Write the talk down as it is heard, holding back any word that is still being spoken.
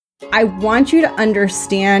I want you to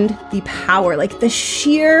understand the power, like the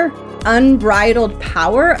sheer unbridled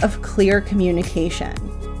power of clear communication.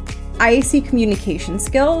 I see communication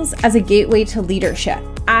skills as a gateway to leadership.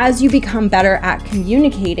 As you become better at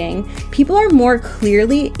communicating, people are more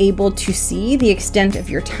clearly able to see the extent of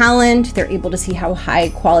your talent. They're able to see how high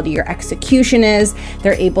quality your execution is.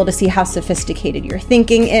 They're able to see how sophisticated your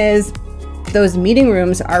thinking is. Those meeting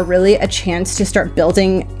rooms are really a chance to start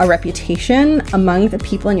building a reputation among the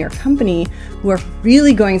people in your company who are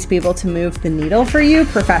really going to be able to move the needle for you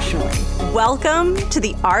professionally. Welcome to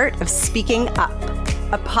The Art of Speaking Up,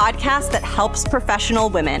 a podcast that helps professional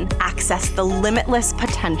women access the limitless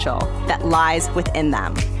potential that lies within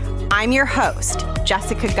them. I'm your host,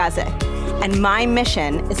 Jessica Guzik, and my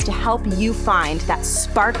mission is to help you find that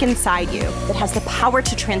spark inside you that has the power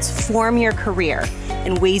to transform your career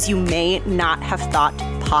in ways you may not have thought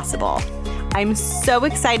possible. I'm so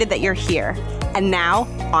excited that you're here. And now,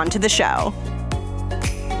 on to the show.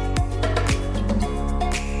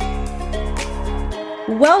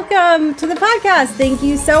 Welcome to the podcast. Thank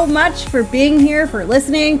you so much for being here, for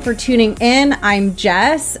listening, for tuning in. I'm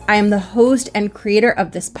Jess. I am the host and creator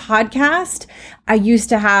of this podcast. I used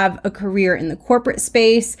to have a career in the corporate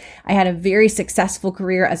space. I had a very successful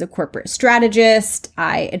career as a corporate strategist.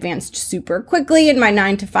 I advanced super quickly in my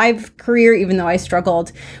 9-to-5 career, even though I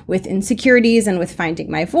struggled with insecurities and with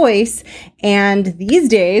finding my voice. And these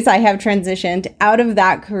days I have transitioned out of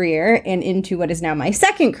that career and into what is now my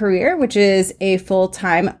second career, which is a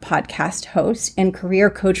full-time podcast host and career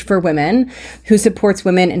coach for women who supports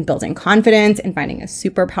women in building confidence and finding a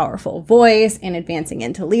super powerful voice and advancing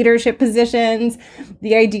into leadership positions.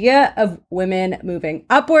 The idea of women moving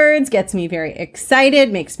upwards gets me very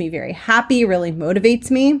excited, makes me very happy, really motivates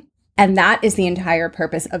me. And that is the entire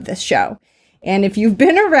purpose of this show. And if you've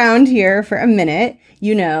been around here for a minute,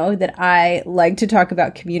 you know that I like to talk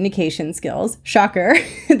about communication skills. Shocker.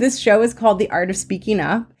 This show is called The Art of Speaking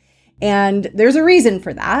Up. And there's a reason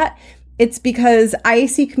for that. It's because I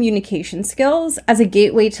see communication skills as a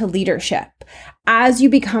gateway to leadership. As you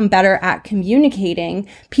become better at communicating,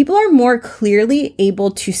 people are more clearly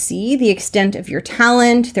able to see the extent of your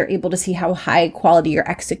talent. They're able to see how high quality your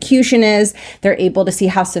execution is. They're able to see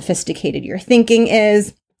how sophisticated your thinking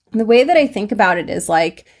is. And the way that I think about it is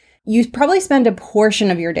like, you probably spend a portion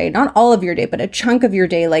of your day, not all of your day, but a chunk of your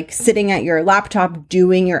day, like sitting at your laptop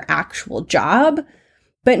doing your actual job.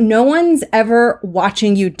 But no one's ever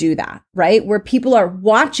watching you do that, right? Where people are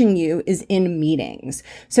watching you is in meetings.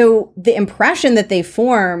 So the impression that they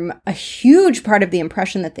form, a huge part of the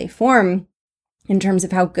impression that they form in terms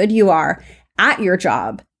of how good you are at your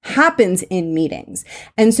job happens in meetings.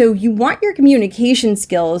 And so you want your communication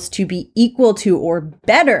skills to be equal to or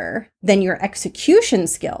better than your execution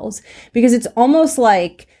skills, because it's almost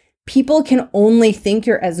like people can only think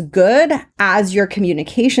you're as good as your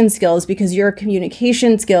communication skills, because your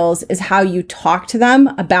communication skills is how you talk to them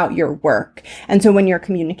about your work. And so when your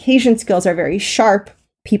communication skills are very sharp,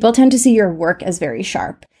 people tend to see your work as very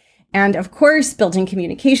sharp. And of course, building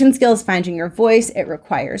communication skills, finding your voice, it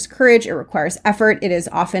requires courage, it requires effort. It is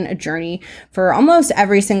often a journey for almost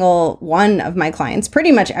every single one of my clients,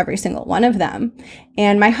 pretty much every single one of them.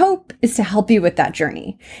 And my hope is to help you with that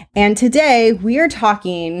journey. And today we are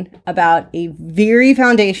talking about a very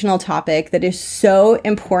foundational topic that is so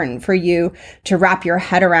important for you to wrap your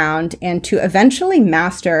head around and to eventually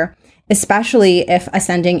master, especially if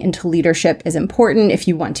ascending into leadership is important, if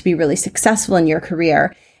you want to be really successful in your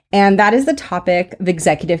career. And that is the topic of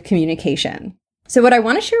executive communication. So what I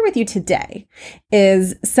want to share with you today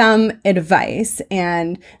is some advice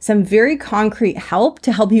and some very concrete help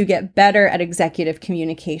to help you get better at executive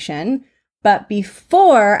communication. But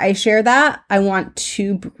before I share that, I want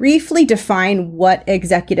to briefly define what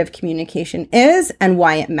executive communication is and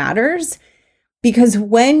why it matters. Because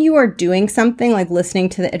when you are doing something like listening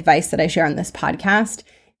to the advice that I share on this podcast,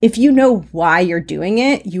 if you know why you're doing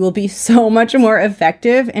it, you will be so much more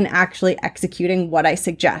effective in actually executing what I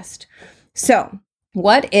suggest. So,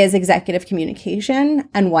 what is executive communication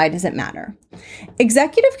and why does it matter?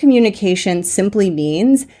 Executive communication simply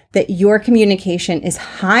means that your communication is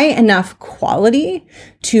high enough quality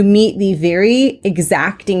to meet the very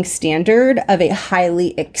exacting standard of a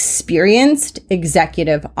highly experienced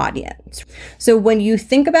executive audience. So, when you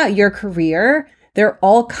think about your career, there are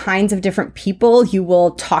all kinds of different people you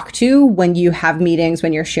will talk to when you have meetings,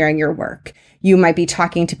 when you're sharing your work. You might be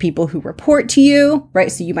talking to people who report to you,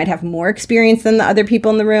 right? So you might have more experience than the other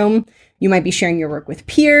people in the room. You might be sharing your work with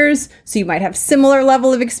peers, so you might have similar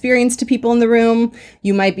level of experience to people in the room.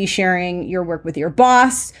 You might be sharing your work with your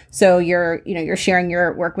boss, so you're sharing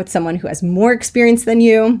your work with someone who has more experience than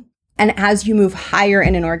you. And as you move higher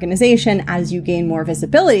in an organization, as you gain more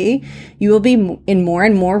visibility, you will be in more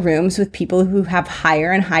and more rooms with people who have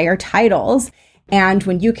higher and higher titles. And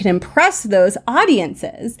when you can impress those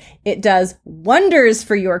audiences, it does wonders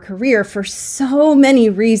for your career for so many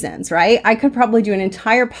reasons, right? I could probably do an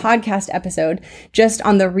entire podcast episode just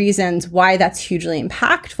on the reasons why that's hugely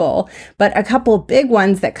impactful. But a couple big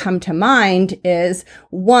ones that come to mind is,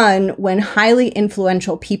 one, when highly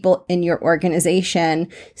influential people in your organization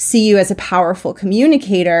see you as a powerful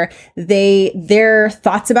communicator, their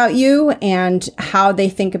thoughts about you and how they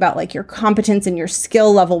think about like your competence and your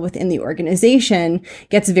skill level within the organization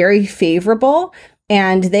gets very favorable,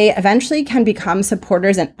 and they eventually can become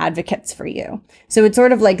supporters and advocates for you. So it's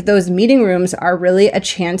sort of like those meeting rooms are really a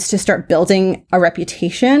chance to start building a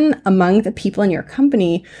reputation among the people in your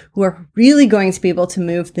company who are really going to be able to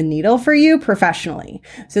move the needle for you professionally.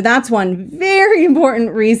 So that's one very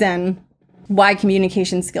important reason why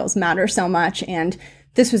communication skills matter so much. And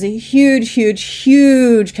this was a huge, huge,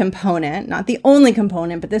 huge component, not the only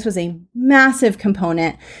component, but this was a massive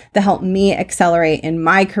component that helped me accelerate in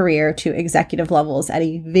my career to executive levels at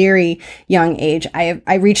a very young age.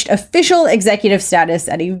 I reached official executive status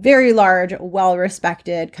at a very large,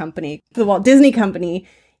 well-respected company, the Walt Disney Company,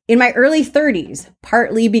 in my early 30s,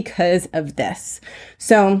 partly because of this.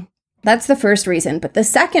 So that's the first reason. But the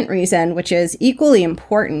second reason, which is equally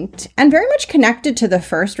important and very much connected to the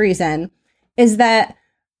first reason, is that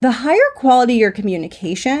the higher quality your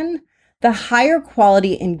communication, the higher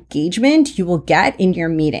quality engagement you will get in your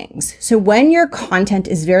meetings. So when your content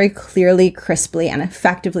is very clearly, crisply, and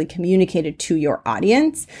effectively communicated to your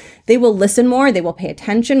audience, they will listen more, they will pay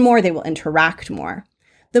attention more, they will interact more.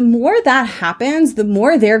 The more that happens, the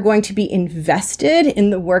more they're going to be invested in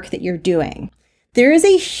the work that you're doing. There is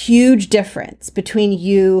a huge difference between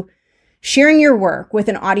you sharing your work with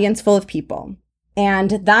an audience full of people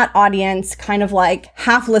and that audience kind of like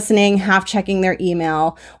half listening, half checking their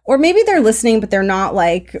email, or maybe they're listening, but they're not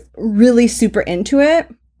like really super into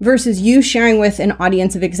it, versus you sharing with an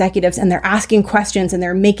audience of executives and they're asking questions and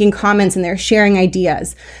they're making comments and they're sharing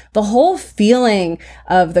ideas. The whole feeling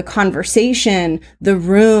of the conversation, the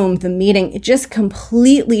room, the meeting, it just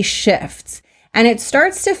completely shifts. And it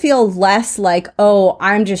starts to feel less like, oh,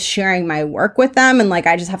 I'm just sharing my work with them and like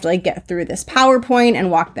I just have to like get through this PowerPoint and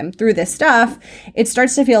walk them through this stuff. It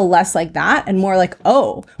starts to feel less like that and more like,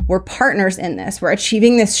 oh, we're partners in this. We're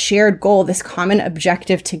achieving this shared goal, this common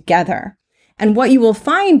objective together. And what you will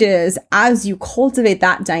find is as you cultivate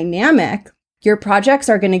that dynamic, your projects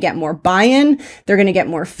are going to get more buy-in. They're going to get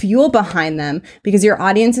more fuel behind them because your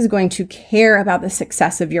audience is going to care about the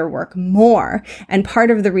success of your work more. And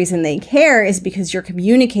part of the reason they care is because you're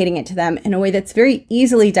communicating it to them in a way that's very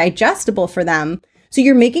easily digestible for them. So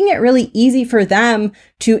you're making it really easy for them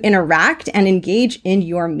to interact and engage in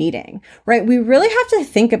your meeting, right? We really have to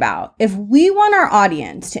think about if we want our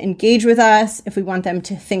audience to engage with us, if we want them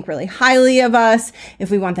to think really highly of us, if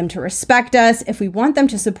we want them to respect us, if we want them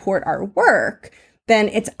to support our work, then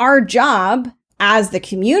it's our job as the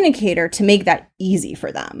communicator to make that easy for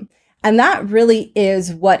them. And that really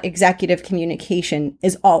is what executive communication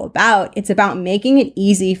is all about. It's about making it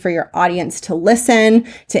easy for your audience to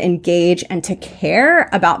listen, to engage, and to care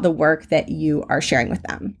about the work that you are sharing with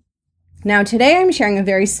them. Now, today I'm sharing a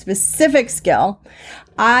very specific skill.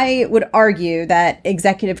 I would argue that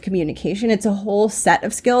executive communication, it's a whole set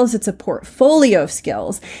of skills. It's a portfolio of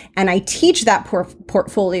skills. And I teach that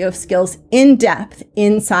portfolio of skills in depth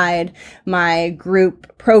inside my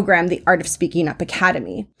group program, the Art of Speaking Up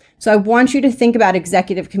Academy. So I want you to think about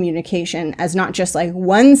executive communication as not just like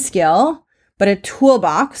one skill, but a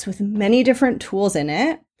toolbox with many different tools in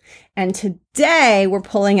it. And today we're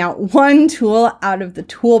pulling out one tool out of the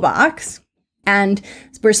toolbox. And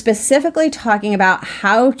we're specifically talking about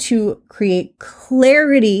how to create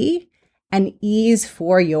clarity and ease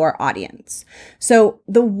for your audience. So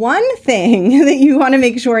the one thing that you want to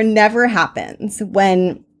make sure never happens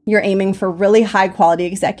when you're aiming for really high quality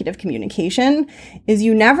executive communication is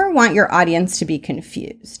you never want your audience to be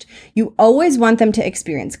confused. You always want them to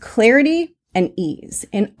experience clarity and ease.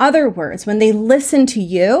 In other words, when they listen to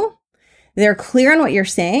you, they're clear on what you're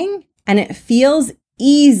saying and it feels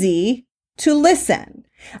easy to listen.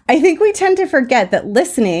 I think we tend to forget that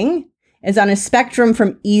listening is on a spectrum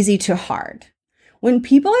from easy to hard. When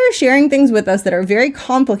people are sharing things with us that are very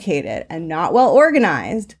complicated and not well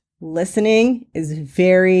organized, listening is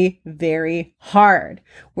very, very hard.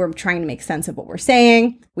 We're trying to make sense of what we're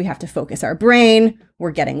saying. We have to focus our brain.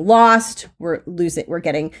 We're getting lost. We're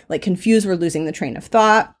getting like confused. We're losing the train of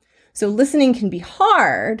thought. So listening can be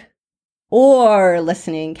hard or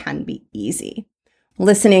listening can be easy.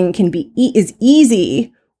 Listening is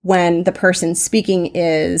easy when the person speaking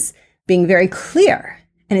is being very clear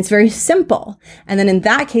and it's very simple. And then in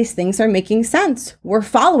that case, things are making sense. We're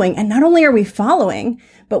following. And not only are we following,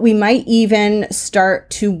 but we might even start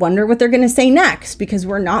to wonder what they're going to say next because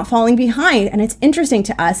we're not falling behind and it's interesting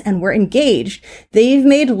to us and we're engaged. They've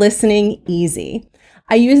made listening easy.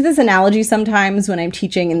 I use this analogy sometimes when I'm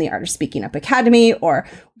teaching in the Art of Speaking Up Academy or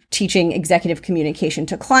teaching executive communication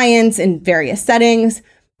to clients in various settings.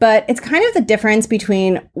 But it's kind of the difference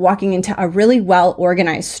between walking into a really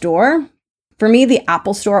well-organized store. For me, the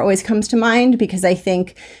Apple Store always comes to mind because I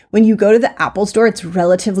think when you go to the Apple Store, it's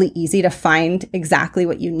relatively easy to find exactly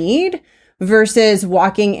what you need versus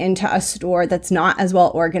walking into a store that's not as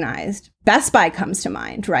well organized. Best Buy comes to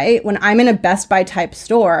mind, right? When I'm in a Best Buy type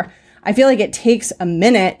store, I feel like it takes a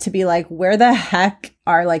minute to be like, where the heck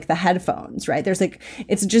are like the headphones, right?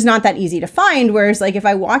 It's just not that easy to find. Whereas like if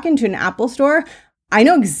I walk into an Apple store, I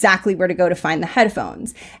know exactly where to go to find the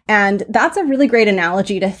headphones. And that's a really great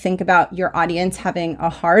analogy to think about your audience having a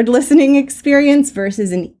hard listening experience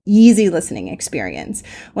versus an easy listening experience.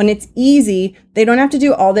 When it's easy, they don't have to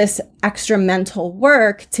do all this extra mental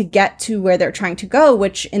work to get to where they're trying to go,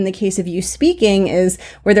 which in the case of you speaking is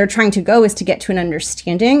where they're trying to go is to get to an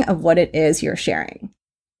understanding of what it is you're sharing.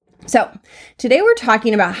 So today we're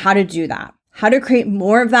talking about how to do that. How to create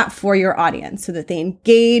more of that for your audience so that they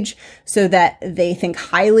engage, so that they think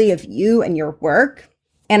highly of you and your work.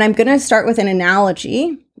 And I'm going to start with an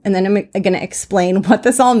analogy, and then I'm going to explain what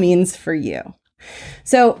this all means for you.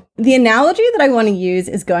 So the analogy that I want to use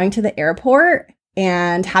is going to the airport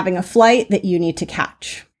and having a flight that you need to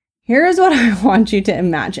catch. Here's what I want you to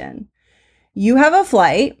imagine. You have a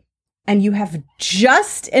flight and you have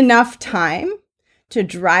just enough time to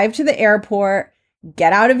drive to the airport,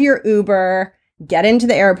 get out of your Uber, get into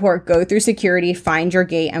the airport, go through security, find your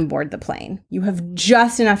gate, and board the plane. You have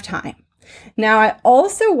just enough time. Now, I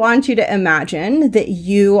also want you to imagine that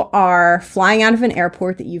you are flying out of an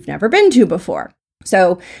airport that you've never been to before.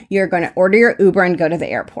 So you're going to order your Uber and go to the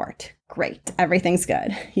airport. Great. Everything's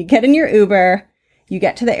good. You get in your Uber, you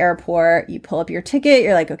get to the airport, you pull up your ticket.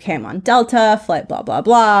 You're like, okay, I'm on Delta, flight, blah, blah,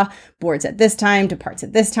 blah. Boards at this time, departs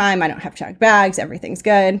at this time. I don't have checked bags. Everything's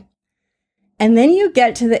good. And then you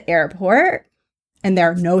get to the airport and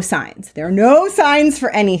there are no signs. There are no signs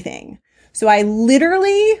for anything. So I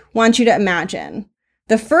literally want you to imagine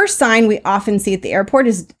the first sign we often see at the airport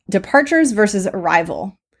is departures versus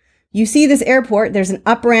arrival. You see this airport, there's an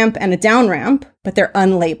up ramp and a down ramp, but they're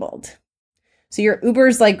unlabeled. So your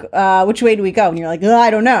Uber's like, which way do we go? And you're like,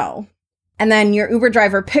 I don't know. And then your Uber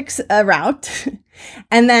driver picks a route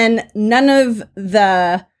and then none of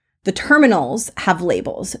the terminals have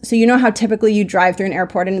labels. So you know how typically you drive through an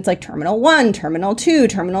airport and it's like Terminal 1, Terminal 2,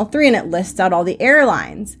 Terminal 3, and it lists out all the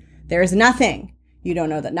airlines. There's nothing. You don't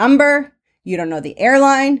know the number. You don't know the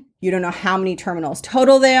airline. You don't know how many terminals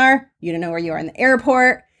total they are. You don't know where you are in the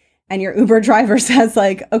airport. And your Uber driver says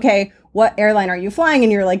like, okay, what airline are you flying?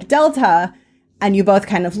 And you're like, Delta. And you both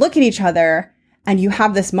kind of look at each other and you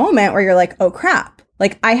have this moment where you're like, oh crap.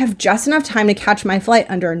 Like I have just enough time to catch my flight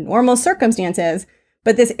under normal circumstances,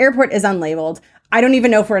 but this airport is unlabeled. I don't even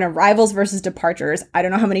know if we're in arrivals versus departures. I don't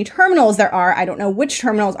know how many terminals there are. I don't know which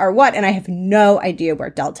terminals are what. And I have no idea where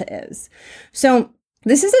Delta is. So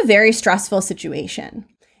this is a very stressful situation.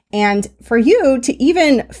 And for you to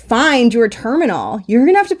even find your terminal, you're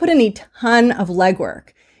going to have to put in a ton of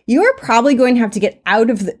legwork. You are probably going to have to get out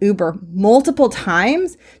of the Uber multiple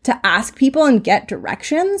times to ask people and get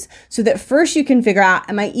directions so that first you can figure out,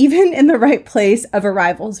 am I even in the right place of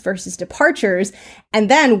arrivals versus departures? And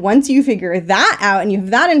then once you figure that out and you have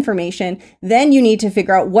that information, then you need to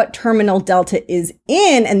figure out what terminal Delta is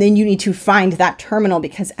in. And then you need to find that terminal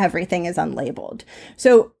because everything is unlabeled.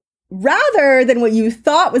 So rather than what you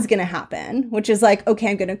thought was going to happen, which is like, okay,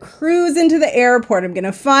 I'm going to cruise into the airport. I'm going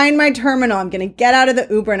to find my terminal. I'm going to get out of the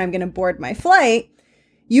Uber and I'm going to board my flight.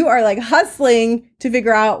 You are like hustling to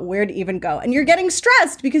figure out where to even go. And you're getting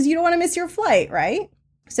stressed because you don't want to miss your flight, right?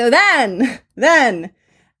 So then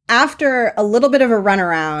after a little bit of a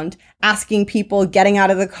runaround, asking people, getting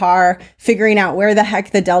out of the car, figuring out where the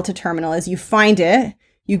heck the Delta terminal is, you find it,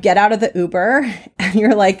 you get out of the Uber and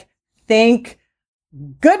you're like, thank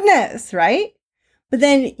goodness, right? But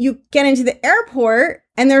then you get into the airport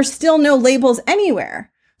and there's still no labels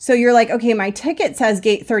anywhere. So you're like, okay, my ticket says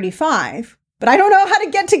gate 35, but I don't know how to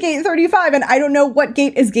get to gate 35 and I don't know what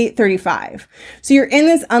gate is gate 35. So you're in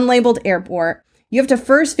this unlabeled airport. You have to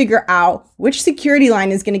first figure out which security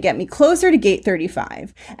line is going to get me closer to gate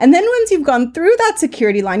 35. And then once you've gone through that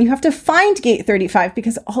security line, you have to find gate 35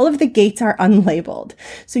 because all of the gates are unlabeled.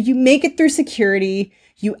 So you make it through security.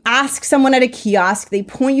 You ask someone at a kiosk, they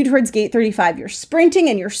point you towards gate 35. You're sprinting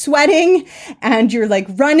and you're sweating and you're like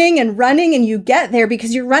running, and you get there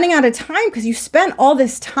because you're running out of time because you spent all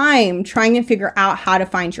this time trying to figure out how to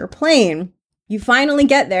find your plane. You finally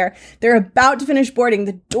get there. They're about to finish boarding.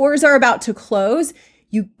 The doors are about to close.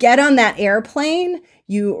 You get on that airplane.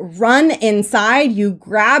 You run inside. You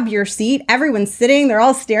grab your seat. Everyone's sitting. They're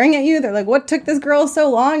all staring at you. They're like, what took this girl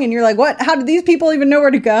so long? And you're like, what? How did these people even know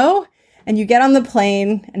where to go? And you get on the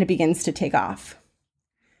plane and it begins to take off.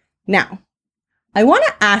 Now, I want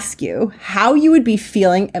to ask you how you would be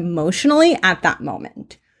feeling emotionally at that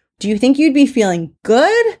moment. Do you think you'd be feeling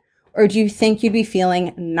good, or do you think you'd be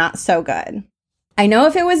feeling not so good? I know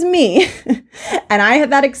if it was me and I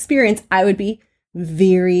had that experience, I would be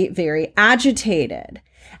very, very agitated.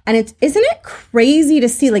 And isn't it crazy to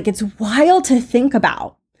see, like, it's wild to think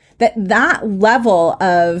about that level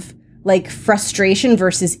of like frustration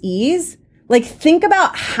versus ease. Like, think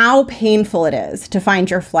about how painful it is to find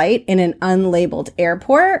your flight in an unlabeled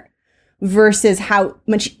airport versus how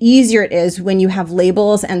much easier it is when you have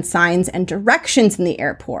labels and signs and directions in the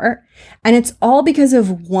airport. And it's all because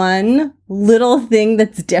of one little thing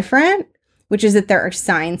that's different, which is that there are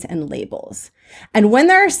signs and labels. And when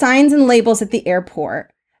there are signs and labels at the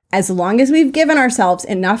airport, as long as we've given ourselves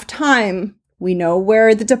enough time, we know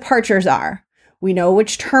where the departures are. We know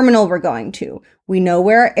which terminal we're going to. We know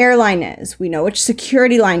where our airline is. We know which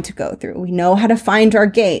security line to go through. We know how to find our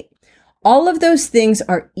gate. All of those things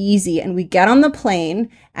are easy, and we get on the plane,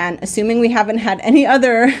 and assuming we haven't had any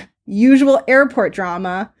other usual airport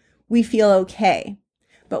drama, we feel okay.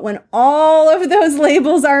 But when all of those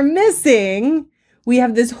labels are missing, we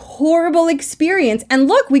have this horrible experience. And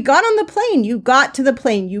look, we got on the plane. You got to the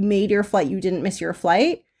plane. You made your flight. You didn't miss your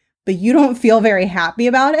flight, but you don't feel very happy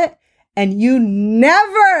about it. And you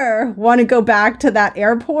never want to go back to that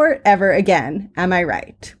airport ever again. Am I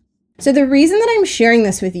right? So the reason that I'm sharing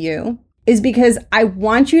this with you is because I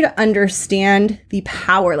want you to understand the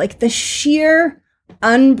power, like the sheer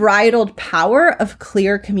unbridled power of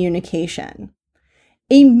clear communication.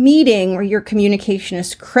 A meeting where your communication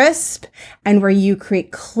is crisp and where you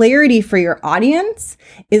create clarity for your audience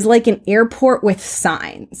is like an airport with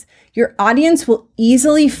signs. Your audience will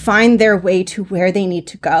easily find their way to where they need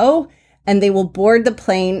to go, and they will board the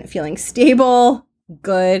plane feeling stable,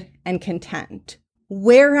 good, and content.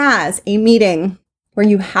 Whereas a meeting where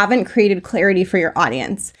you haven't created clarity for your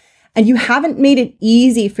audience and you haven't made it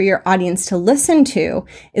easy for your audience to listen to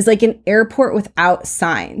is like an airport without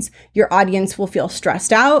signs. Your audience will feel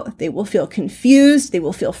stressed out. They will feel confused. They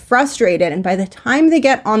will feel frustrated. And by the time they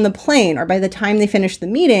get on the plane or by the time they finish the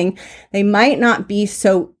meeting, they might not be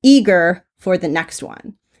so eager for the next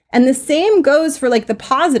one. And the same goes for like the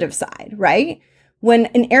positive side, right? When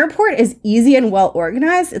an airport is easy and well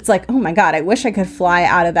organized, it's like, oh my God, I wish I could fly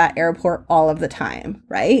out of that airport all of the time,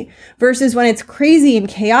 right? Versus when it's crazy and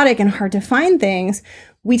chaotic and hard to find things,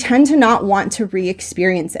 we tend to not want to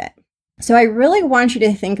re-experience it. So I really want you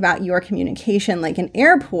to think about your communication like an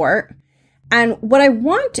airport. And what I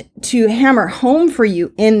want to hammer home for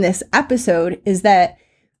you in this episode is that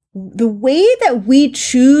the way that we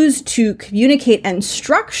choose to communicate and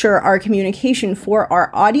structure our communication for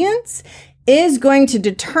our audience is going to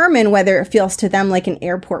determine whether it feels to them like an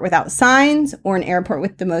airport without signs or an airport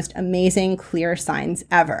with the most amazing, clear signs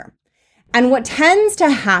ever. And what tends to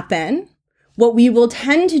happen, what we will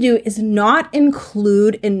tend to do is not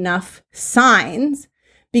include enough signs,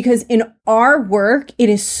 because in our work, it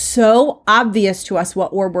is so obvious to us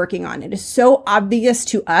what we're working on. It is so obvious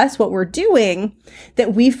to us what we're doing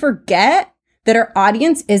that we forget that our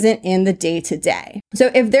audience isn't in the day-to-day. So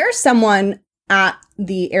if there's someone at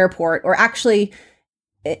the airport, or actually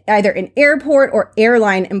either an airport or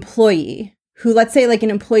airline employee who, let's say like an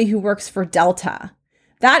employee who works for Delta,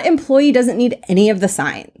 that employee doesn't need any of the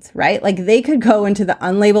signs, right? Like they could go into the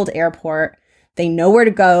unlabeled airport. They know where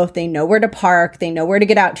to go. They know where to park. They know where to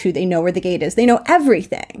get out to. They know where the gate is. They know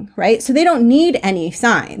everything, right? So they don't need any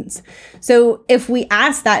signs. So if we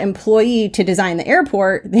ask that employee to design the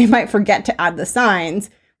airport, they might forget to add the signs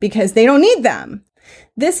because they don't need them.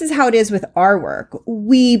 This is how it is with our work.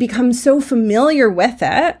 We become so familiar with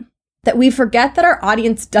it that we forget that our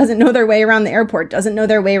audience doesn't know their way around the airport, doesn't know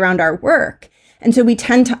their way around our work. And so we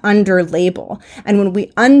tend to under-label. And when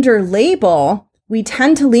we under-label, we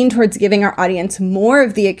tend to lean towards giving our audience more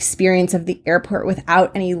of the experience of the airport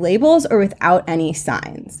without any labels or without any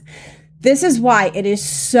signs. This is why it is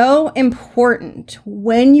so important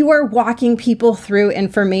when you are walking people through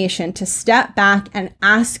information to step back and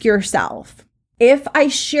ask yourself, if I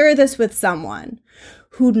share this with someone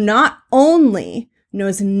who not only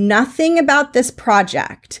knows nothing about this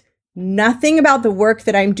project, nothing about the work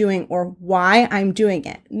that I'm doing or why I'm doing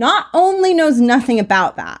it. Not only knows nothing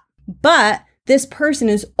about that, but this person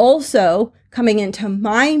is also coming into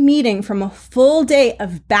my meeting from a full day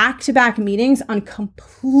of back-to-back meetings on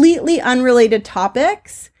completely unrelated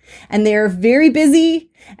topics. And they are very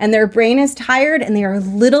busy and their brain is tired and they are a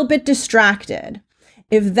little bit distracted.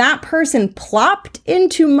 If that person plopped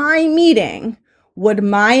into my meeting, would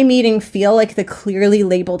my meeting feel like the clearly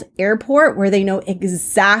labeled airport where they know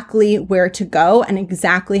exactly where to go and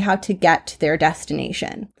exactly how to get to their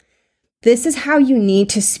destination? This is how you need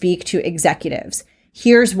to speak to executives.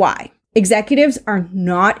 Here's why. Executives are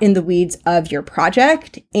not in the weeds of your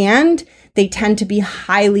project, and they tend to be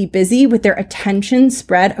highly busy with their attention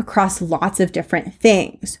spread across lots of different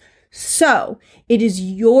things. So it is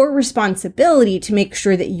your responsibility to make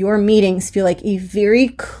sure that your meetings feel like a very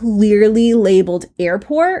clearly labeled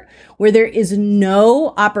airport where there is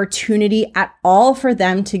no opportunity at all for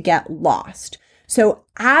them to get lost. So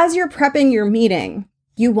as you're prepping your meeting,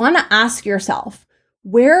 you want to ask yourself,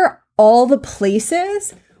 where are all the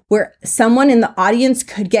places where someone in the audience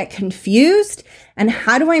could get confused? And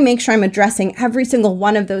how do I make sure I'm addressing every single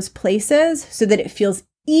one of those places so that it feels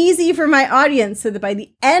easy for my audience, so that by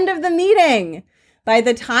the end of the meeting, by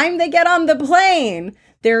the time they get on the plane,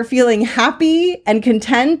 they're feeling happy and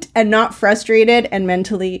content and not frustrated and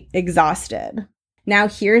mentally exhausted. Now,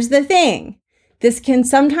 here's the thing. This can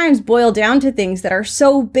sometimes boil down to things that are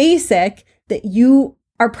so basic that you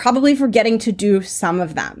are probably forgetting to do some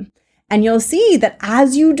of them. And you'll see that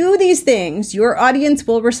as you do these things, your audience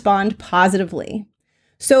will respond positively.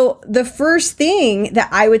 So the first thing that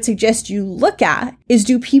I would suggest you look at is,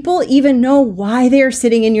 do people even know why they're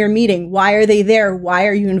sitting in your meeting? Why are they there? Why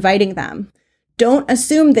are you inviting them? Don't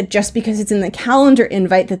assume that just because it's in the calendar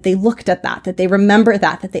invite that they looked at that they remember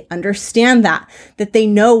that they understand that they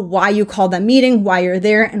know why you called that meeting, why you're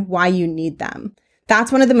there, and why you need them.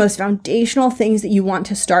 That's one of the most foundational things that you want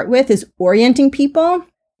to start with, is orienting people.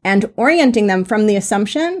 And orienting them from the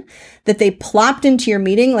assumption that they plopped into your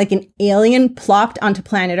meeting like an alien plopped onto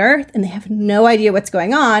planet Earth and they have no idea what's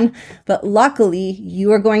going on. But luckily,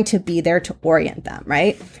 you are going to be there to orient them,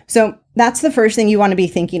 right? So that's the first thing you want to be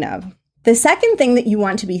thinking of. The second thing that you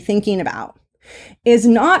want to be thinking about is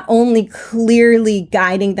not only clearly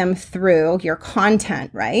guiding them through your content,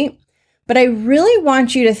 right? But I really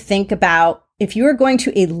want you to think about, if you are going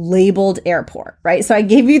to a labeled airport, right? So I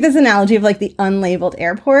gave you this analogy of like the unlabeled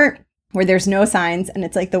airport where there's no signs and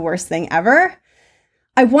it's like the worst thing ever.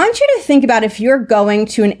 I want you to think about if you're going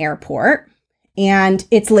to an airport and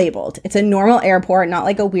it's labeled. It's a normal airport, not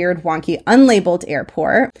like a weird, wonky, unlabeled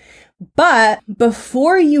airport. But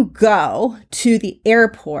before you go to the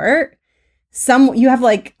airport, you have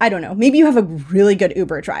like, I don't know, maybe you have a really good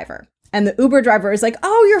Uber driver. And the Uber driver is like,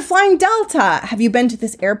 oh, you're flying Delta. Have you been to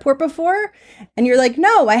this airport before? And you're like,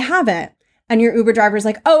 no, I haven't. And your Uber driver is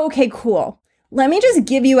like, oh, okay, cool. Let me just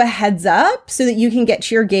give you a heads up so that you can get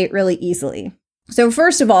to your gate really easily. So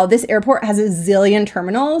first of all, this airport has a zillion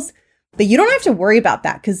terminals, but you don't have to worry about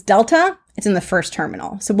that because Delta, it's in the first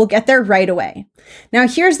terminal. So we'll get there right away. Now,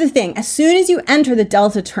 here's the thing. As soon as you enter the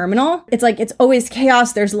Delta terminal, it's like, it's always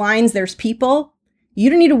chaos. There's lines, there's people. You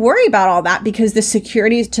don't need to worry about all that because the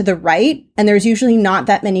security is to the right and there's usually not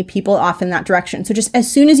that many people off in that direction. So just as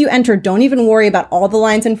soon as you enter, don't even worry about all the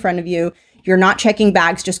lines in front of you. You're not checking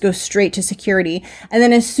bags, just go straight to security. And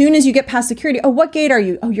then as soon as you get past security, oh, what gate are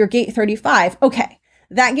you? Oh, you're gate 35. Okay.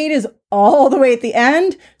 That gate is all the way at the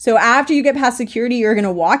end. So after you get past security, you're going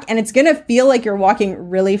to walk and it's going to feel like you're walking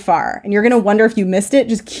really far and you're going to wonder if you missed it.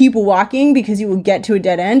 Just keep walking because you will get to a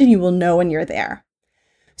dead end and you will know when you're there.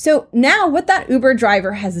 So now what that Uber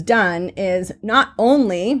driver has done is not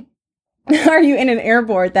only are you in an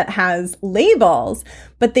airport that has labels,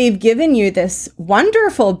 but they've given you this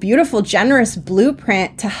wonderful, beautiful, generous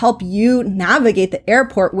blueprint to help you navigate the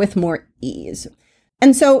airport with more ease.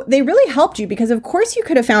 And so they really helped you because of course you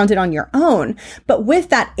could have found it on your own, but with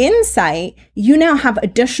that insight, you now have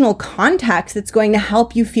additional context that's going to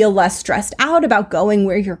help you feel less stressed out about going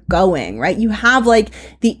where you're going, right? You have like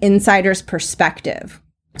the insider's perspective.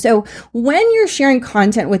 So when you're sharing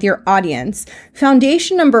content with your audience,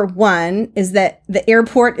 foundation number one is that the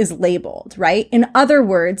airport is labeled, right? In other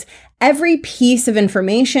words, every piece of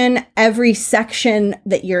information, every section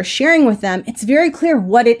that you're sharing with them, it's very clear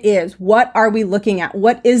what it is. What are we looking at?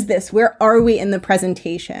 What is this? Where are we in the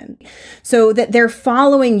presentation? So that they're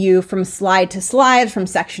following you from slide to slide, from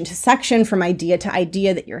section to section, from idea to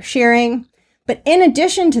idea that you're sharing. But in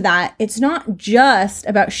addition to that, it's not just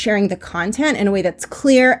about sharing the content in a way that's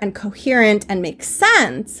clear and coherent and makes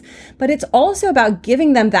sense, but it's also about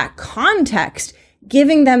giving them that context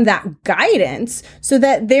giving them that guidance so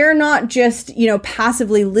that they're not just,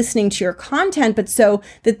 passively listening to your content, but so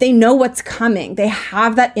that they know what's coming. They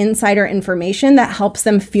have that insider information that helps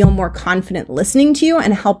them feel more confident listening to you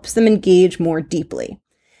and helps them engage more deeply.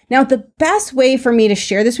 Now, the best way for me to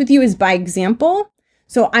share this with you is by example.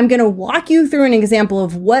 So I'm going to walk you through an example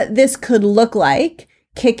of what this could look like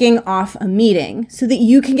kicking off a meeting so that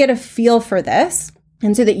you can get a feel for this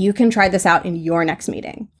and so that you can try this out in your next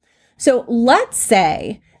meeting. So let's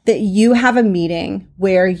say that you have a meeting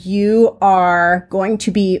where you are going to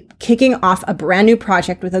be kicking off a brand new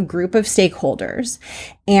project with a group of stakeholders,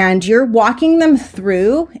 and you're walking them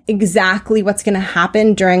through exactly what's going to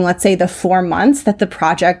happen during, let's say, the 4 months that the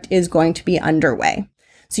project is going to be underway.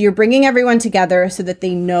 So you're bringing everyone together so that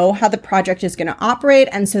they know how the project is going to operate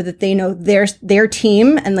and so that they know their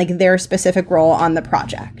team and like their specific role on the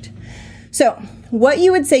project. So what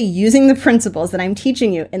you would say using the principles that I'm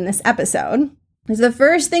teaching you in this episode is the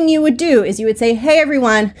first thing you would do is you would say, hey,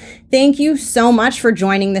 everyone, thank you so much for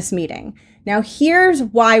joining this meeting. Now, here's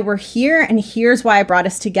why we're here and here's why I brought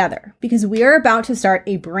us together, because we are about to start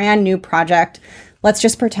a brand new project. Let's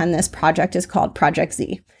just pretend this project is called Project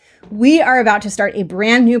Z. We are about to start a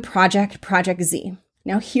brand new project, Project Z.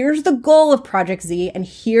 Now, here's the goal of Project Z, and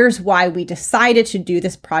here's why we decided to do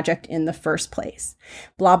this project in the first place.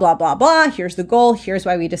 Blah, blah, blah, blah. Here's the goal. Here's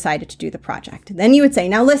why we decided to do the project. Then you would say,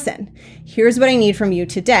 now listen, here's what I need from you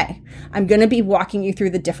today. I'm going to be walking you through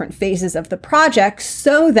the different phases of the project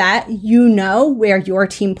so that you know where your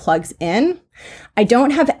team plugs in. I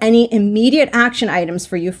don't have any immediate action items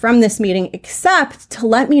for you from this meeting except to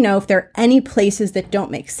let me know if there are any places that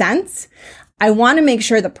don't make sense. I want to make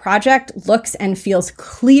sure the project looks and feels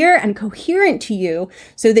clear and coherent to you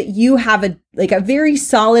so that you have a very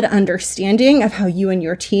solid understanding of how you and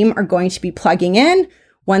your team are going to be plugging in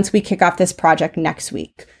once we kick off this project next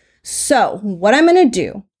week. So what I'm going to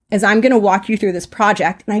do is I'm going to walk you through this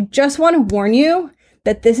project, and I just want to warn you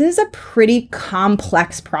that this is a pretty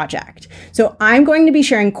complex project. So I'm going to be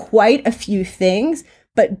sharing quite a few things,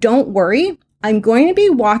 but don't worry. I'm going to be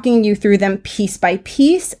walking you through them piece by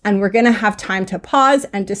piece, and we're going to have time to pause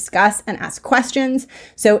and discuss and ask questions.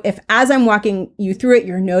 So if as I'm walking you through it,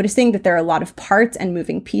 you're noticing that there are a lot of parts and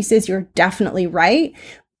moving pieces, you're definitely right.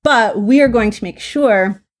 But we are going to make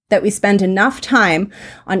sure that we spend enough time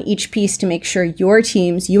on each piece to make sure you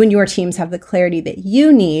and your teams have the clarity that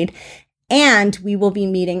you need. And we will be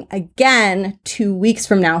meeting again 2 weeks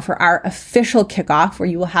from now for our official kickoff, where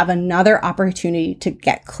you will have another opportunity to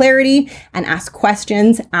get clarity and ask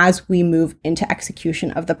questions as we move into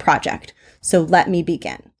execution of the project. So let me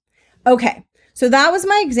begin. Okay, so that was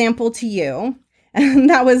my example to you. And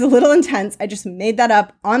that was a little intense. I just made that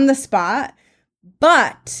up on the spot.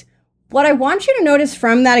 But what I want you to notice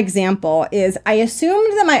from that example is I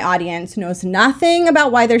assumed that my audience knows nothing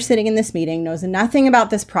about why they're sitting in this meeting, knows nothing about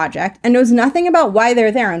this project, and knows nothing about why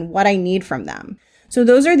they're there and what I need from them. So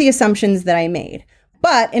those are the assumptions that I made.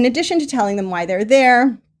 But in addition to telling them why they're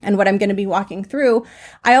there and what I'm going to be walking through,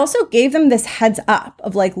 I also gave them this heads up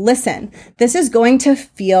of like, listen, this is going to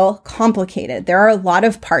feel complicated. There are a lot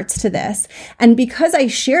of parts to this. And because I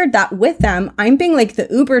shared that with them, I'm being like the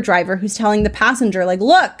Uber driver who's telling the passenger, like,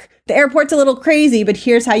 look, the airport's a little crazy, but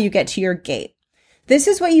here's how you get to your gate. This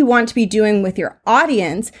is what you want to be doing with your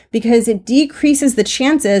audience because it decreases the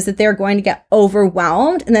chances that they're going to get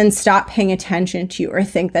overwhelmed and then stop paying attention to you or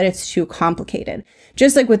think that it's too complicated.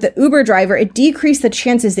 Just like with the Uber driver, it decreased the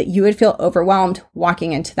chances that you would feel overwhelmed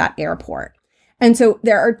walking into that airport. And so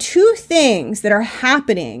there are two things that are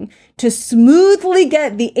happening to smoothly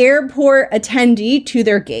get the airport attendee to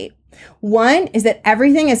their gate. One is that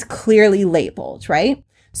everything is clearly labeled, right?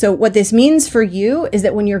 So what this means for you is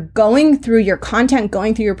that when you're going through your content,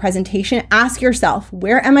 going through your presentation, ask yourself,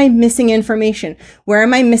 where am I missing information? Where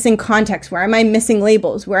am I missing context? Where am I missing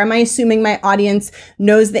labels? Where am I assuming my audience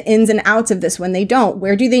knows the ins and outs of this when they don't?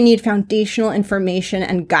 Where do they need foundational information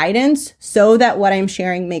and guidance so that what I'm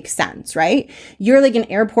sharing makes sense, right? You're like an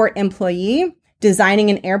airport employee designing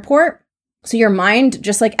an airport. So your mind,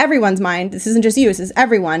 just like everyone's mind, this isn't just you, this is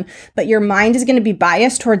everyone, but your mind is going to be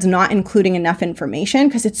biased towards not including enough information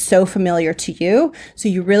because it's so familiar to you. So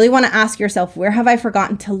you really want to ask yourself, where have I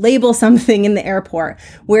forgotten to label something in the airport?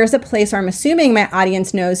 Where's a place where I'm assuming my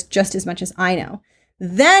audience knows just as much as I know?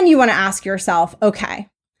 Then you want to ask yourself, okay,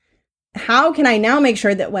 how can I now make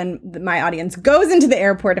sure that when my audience goes into the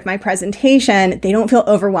airport of my presentation, they don't feel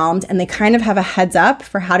overwhelmed and they kind of have a heads up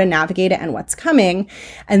for how to navigate it and what's coming?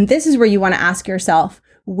 And this is where you want to ask yourself,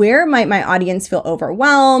 where might my audience feel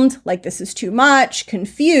overwhelmed, like this is too much,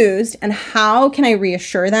 confused, and how can I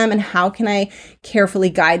reassure them and how can I carefully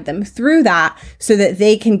guide them through that so that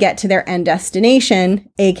they can get to their end destination,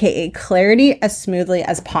 aka clarity, as smoothly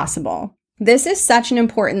as possible. This is such an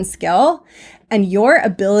important skill, and your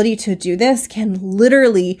ability to do this can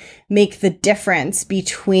literally make the difference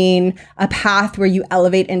between a path where you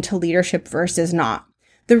elevate into leadership versus not.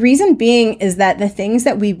 The reason being is that the things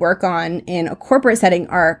that we work on in a corporate setting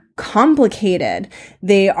are complicated.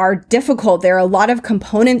 They are difficult. There are a lot of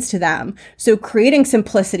components to them. So creating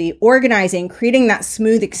simplicity, organizing, creating that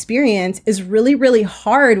smooth experience is really, really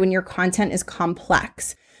hard when your content is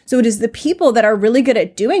complex. So it is the people that are really good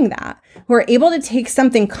at doing that, who are able to take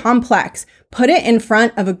something complex, put it in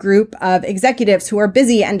front of a group of executives who are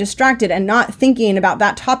busy and distracted and not thinking about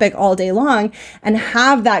that topic all day long, and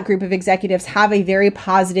have that group of executives have a very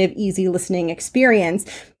positive, easy listening experience.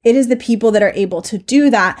 It is the people that are able to do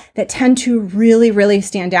that tend to really, really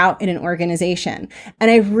stand out in an organization.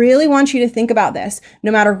 And I really want you to think about this.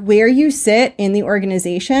 No matter where you sit in the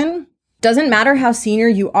organization, doesn't matter how senior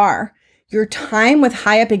you are. Your time with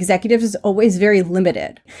high up executives is always very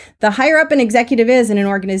limited. The higher up an executive is in an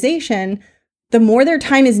organization, the more their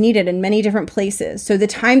time is needed in many different places. So the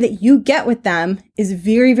time that you get with them is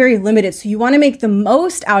very, very limited. So you want to make the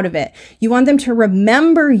most out of it. You want them to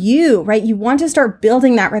remember you, right? You want to start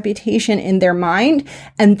building that reputation in their mind.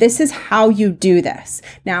 And this is how you do this.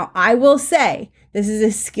 Now, I will say, this is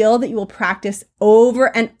a skill that you will practice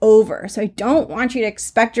over and over. So I don't want you to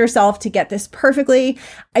expect yourself to get this perfectly.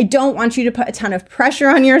 I don't want you to put a ton of pressure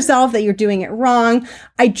on yourself that you're doing it wrong.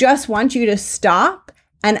 I just want you to stop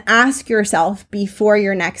and ask yourself before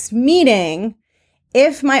your next meeting,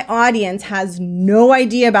 if my audience has no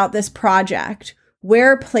idea about this project,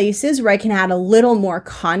 where are places where I can add a little more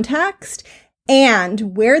context,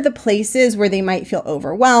 and where are the places where they might feel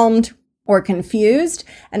overwhelmed or confused,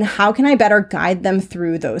 and how can I better guide them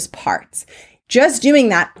through those parts? Just doing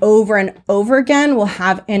that over and over again will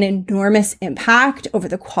have an enormous impact over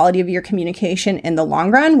the quality of your communication in the long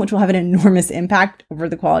run, which will have an enormous impact over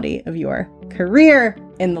the quality of your career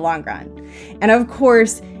in the long run. And of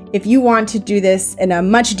course, if you want to do this in a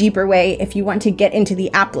much deeper way, if you want to get into the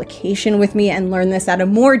application with me and learn this at a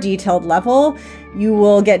more detailed level, you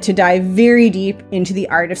will get to dive very deep into the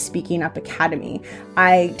Art of Speaking Up Academy.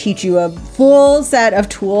 I teach you a full set of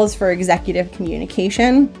tools for executive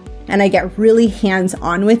communication, and I get really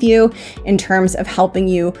hands-on with you in terms of helping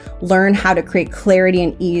you learn how to create clarity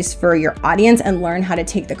and ease for your audience and learn how to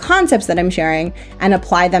take the concepts that I'm sharing and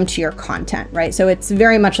apply them to your content, right? So it's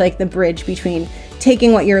very much like the bridge between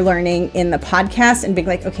taking what you're learning in the podcast and being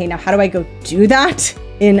like, okay, now how do I go do that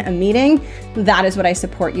in a meeting? That is what I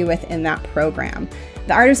support you with in that program.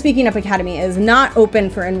 The Art of Speaking Up Academy is not open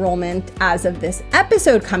for enrollment as of this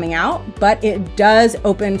episode coming out, but it does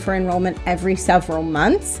open for enrollment every several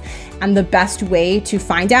months. And the best way to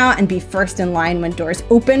find out and be first in line when doors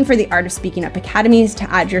open for the Art of Speaking Up Academy is to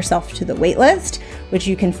add yourself to the waitlist, which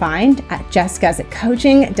you can find at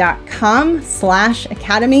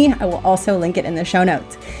jessguzikcoaching.com/academy. I will also link it in the show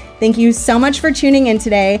notes. Thank you so much for tuning in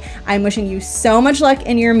today. I'm wishing you so much luck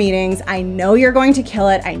in your meetings. I know you're going to kill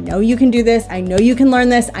it. I know you can do this. I know you can learn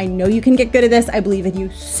this. I know you can get good at this. I believe in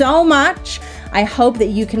you so much. I hope that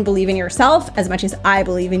you can believe in yourself as much as I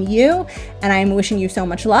believe in you. And I'm wishing you so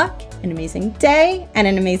much luck, an amazing day, and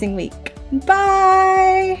an amazing week.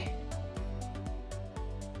 Bye.